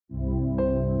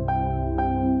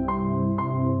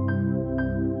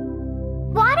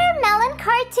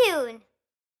tune.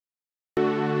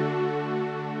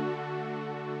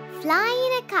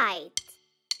 Flying a kite.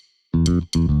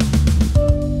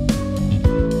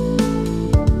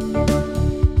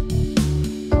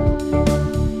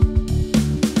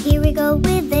 Here we go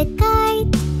with the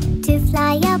kite to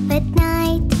fly up at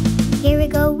night. Here we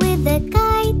go with the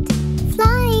kite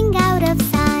flying out of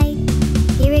sight.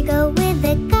 Here we go with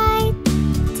the kite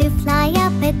to fly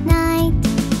up at night.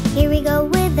 Here we go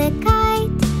with the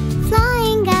kite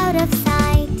flying out of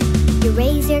sight. You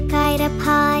raise your kite up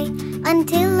high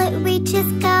until it reaches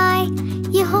sky.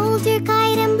 You hold your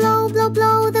kite and blow, blow,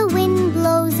 blow. The wind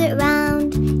blows it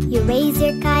round. You raise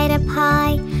your kite up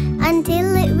high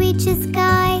until it reaches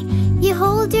sky. You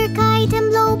hold your kite and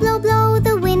blow, blow, blow.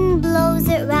 The wind blows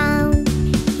it round.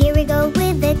 Here we go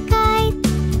with the kite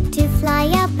to fly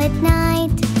up at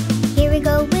night. Here we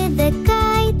go with the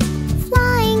kite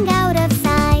flying out of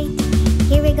sight.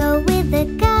 Here we go with the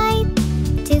kite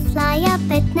to fly up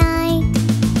at night.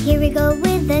 Here we go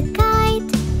with the kite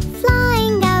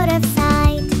flying out of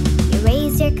sight. You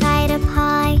raise your kite up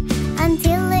high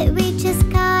until it reaches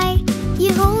sky.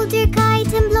 You hold your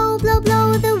kite and blow, blow,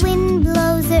 blow. The wind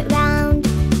blows it round.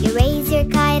 You raise your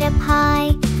kite up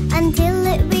high until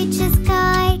it reaches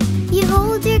sky. You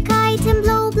hold your kite and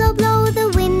blow, blow, blow. The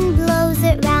wind blows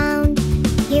it round.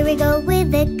 Here we go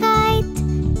with the kite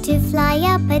to fly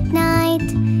up at night.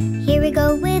 Here we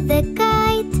go with the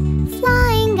kite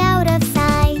flying out of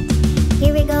sight.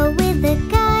 Here we go with the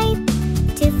kite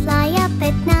to fly up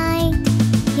at night.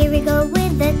 Here we go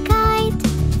with the kite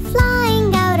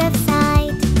flying out of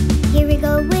sight. Here we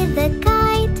go with the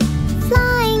kite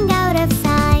flying out of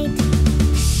sight.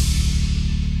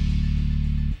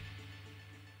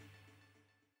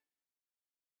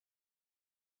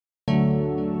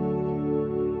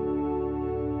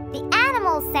 The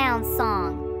Animal Sound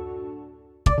Song.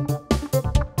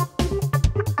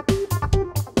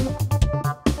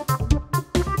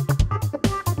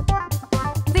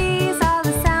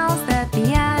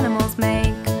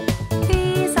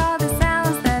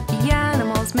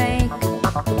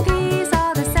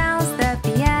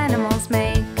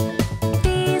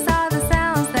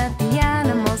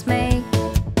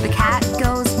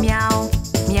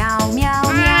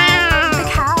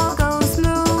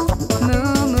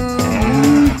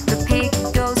 The pig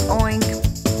goes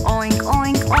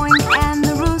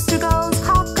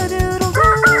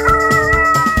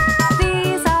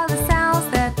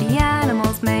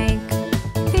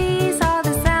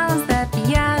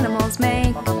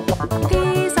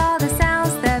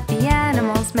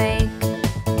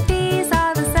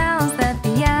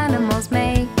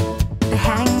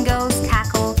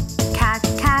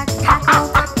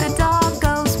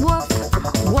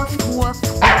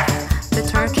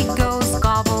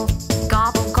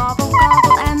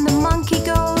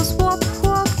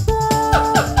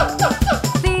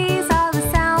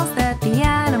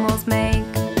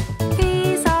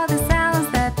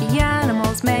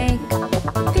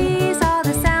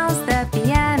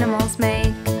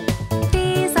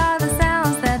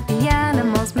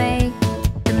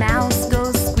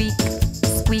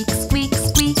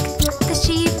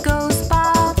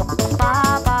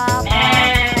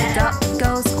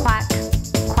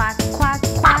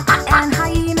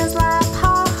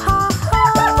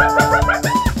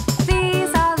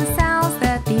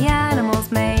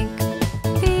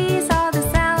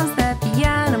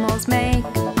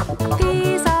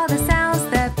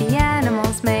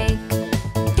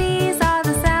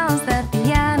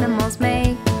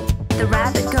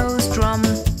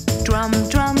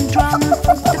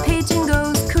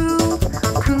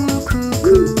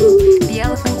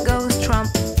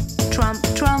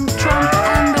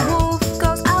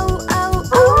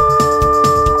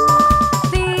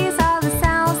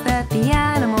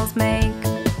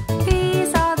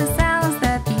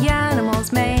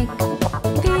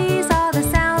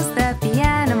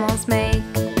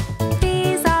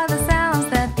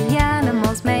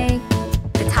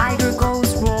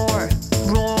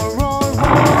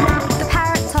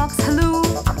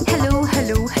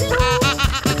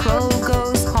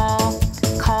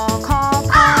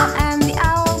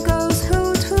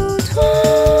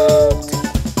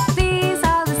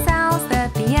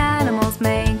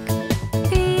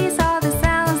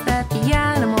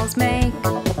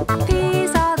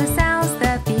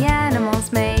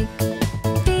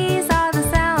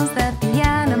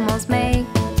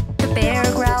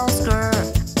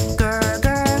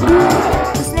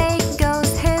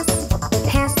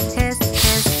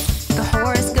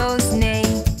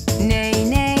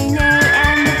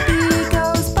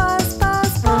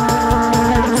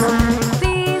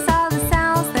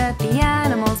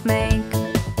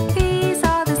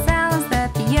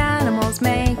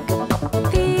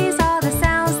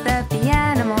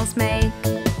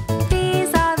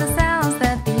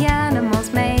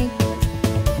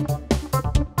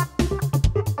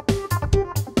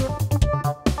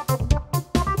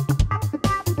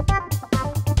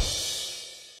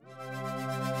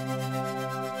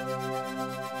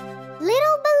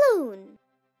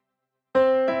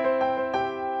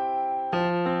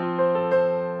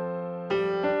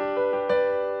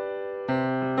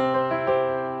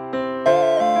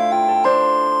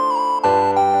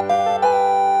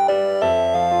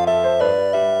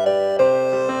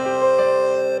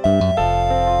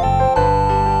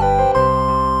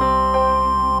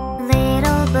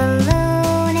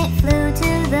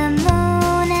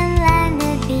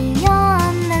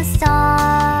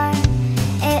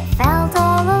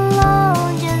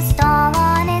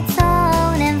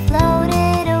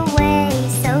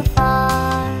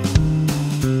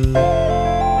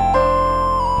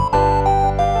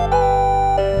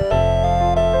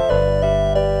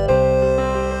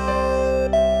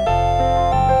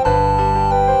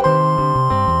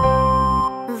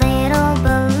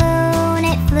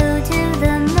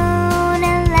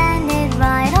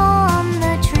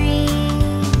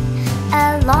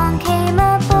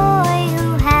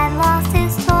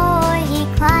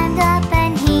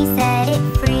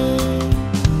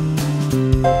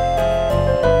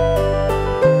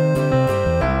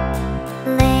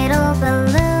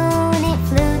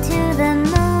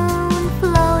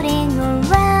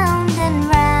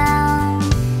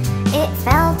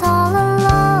felt all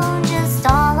alone, just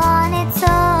all on its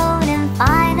own, and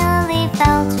finally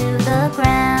fell to the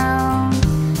ground.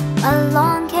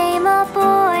 Along came a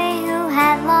boy who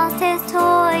had lost his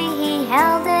toy. He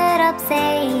held it up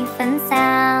safe and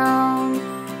sound.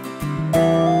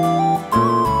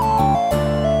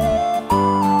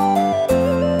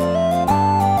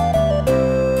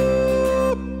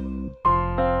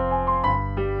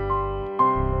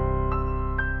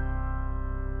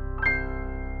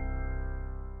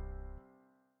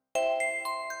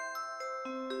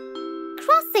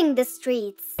 Crossing the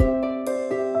streets.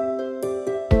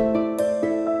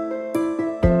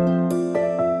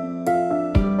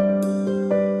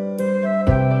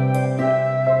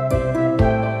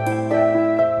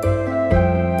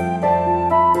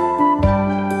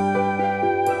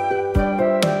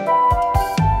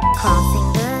 Crossing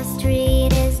the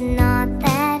street is not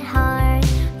that hard.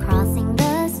 Crossing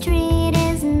the street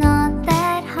is not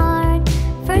that hard.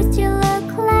 First you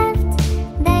look left,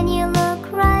 then you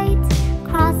look right.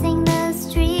 Crossing the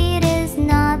street is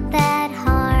not that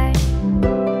hard.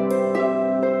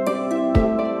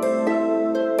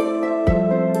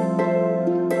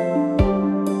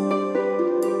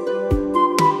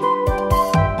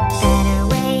 Better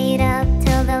wait up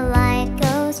till the light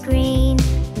goes green.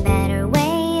 Better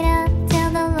wait up till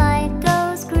the light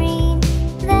goes green.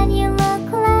 Then you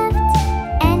look left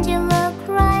and you look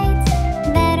right.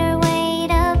 Better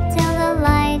wait up till the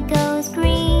light goes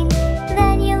green.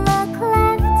 Then you look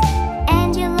left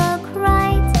and you look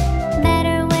right.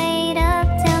 Better wait up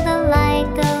till the light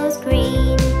goes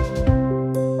green.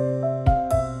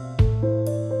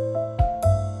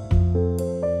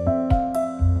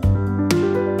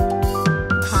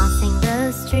 Crossing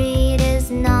the street is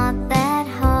not that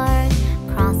hard.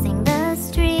 Crossing the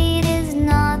street is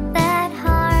not that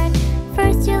hard.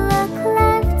 First you look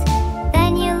left,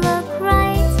 then you look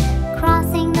right.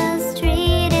 Crossing the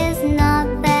street is not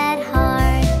that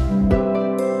hard.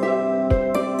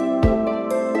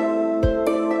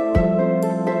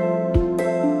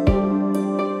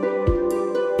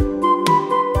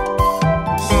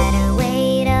 Better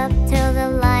wait up till the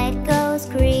light goes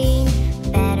green.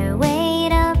 Better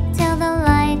wait up till the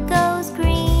light goes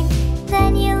green.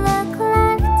 Then you look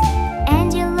left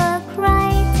and you look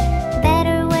right.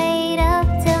 Better wait up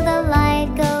till the light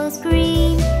goes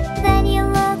green. Then you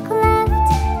look left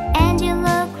and you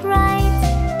look right.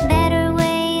 Better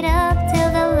wait up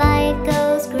till the light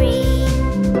goes green.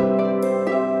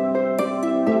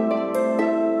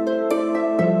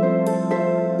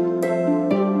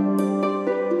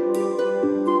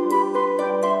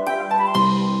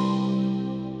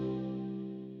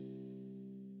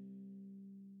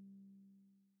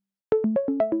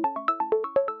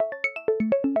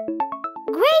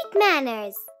 Great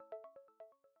manners.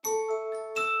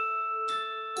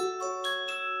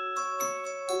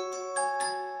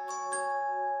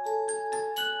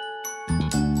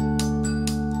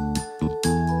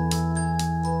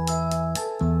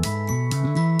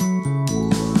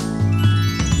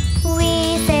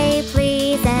 We say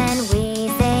please and we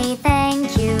say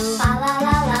thank you. La la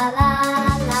la la la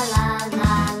la la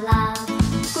la la.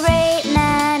 Great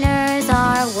manners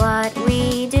are what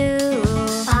we do.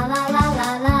 La la la la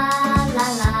la la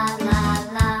la la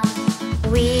la.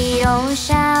 We don't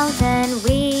shout and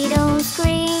we don't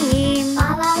scream. La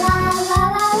la la la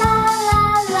la la la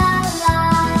la la.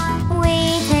 We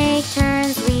take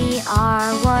turns, we are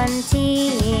one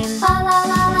team. La la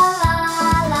la la la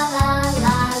la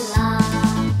la la.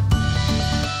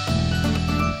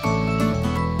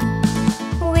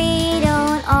 We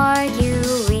don't argue,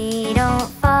 we don't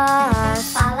fuss.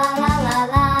 La la la la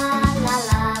la la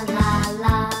la la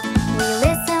la. We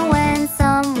listen when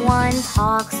someone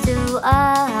talks to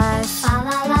us. La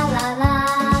la la la la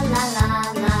la la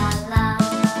la la.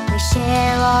 We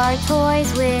share our toys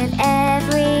with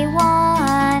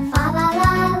everyone. La la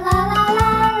la la la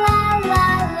la la la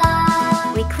la.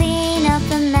 We clean up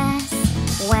the mess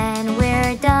when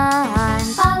we're done.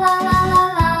 La la la la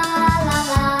la la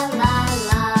la la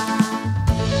la.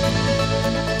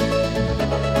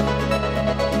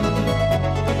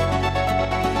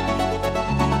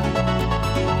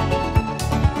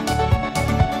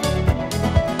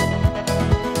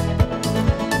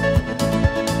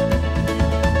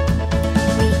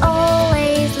 We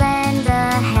always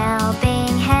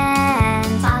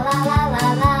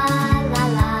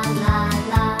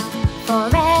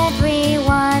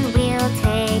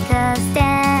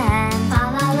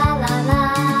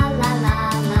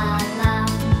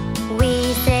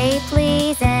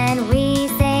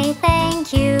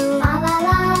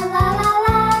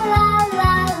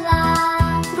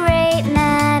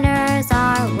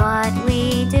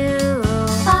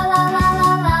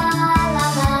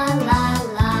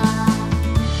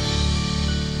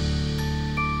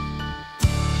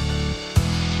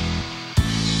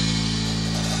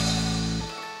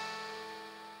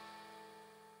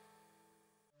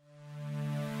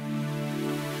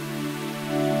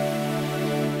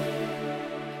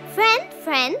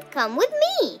friend, come with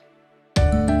me.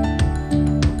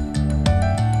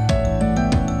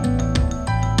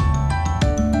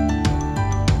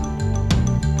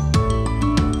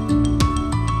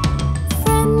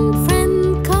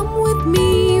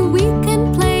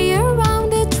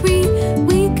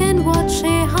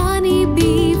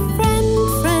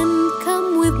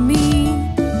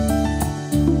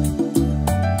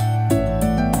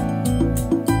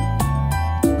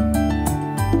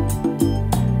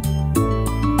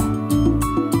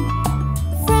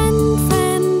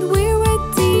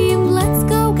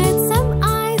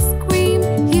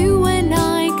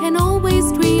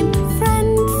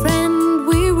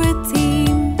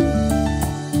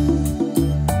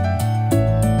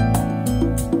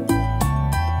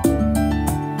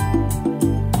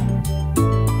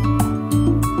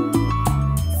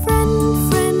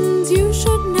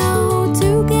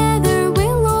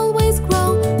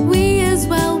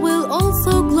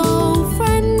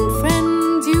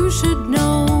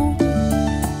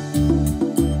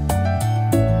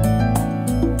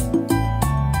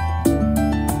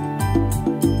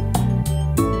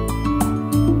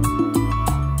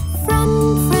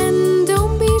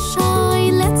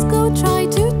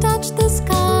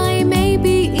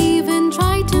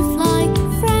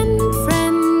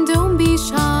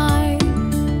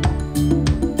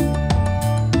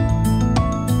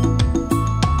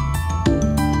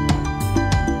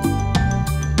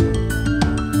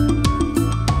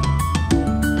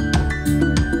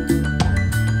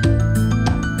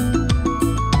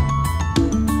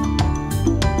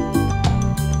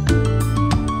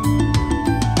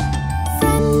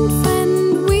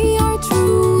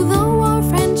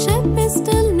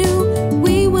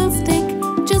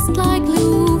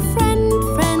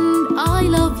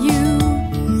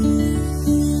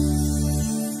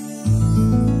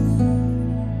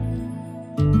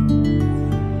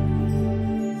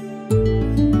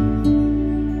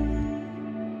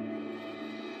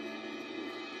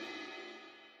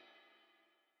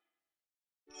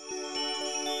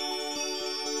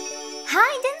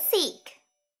 Hide and seek.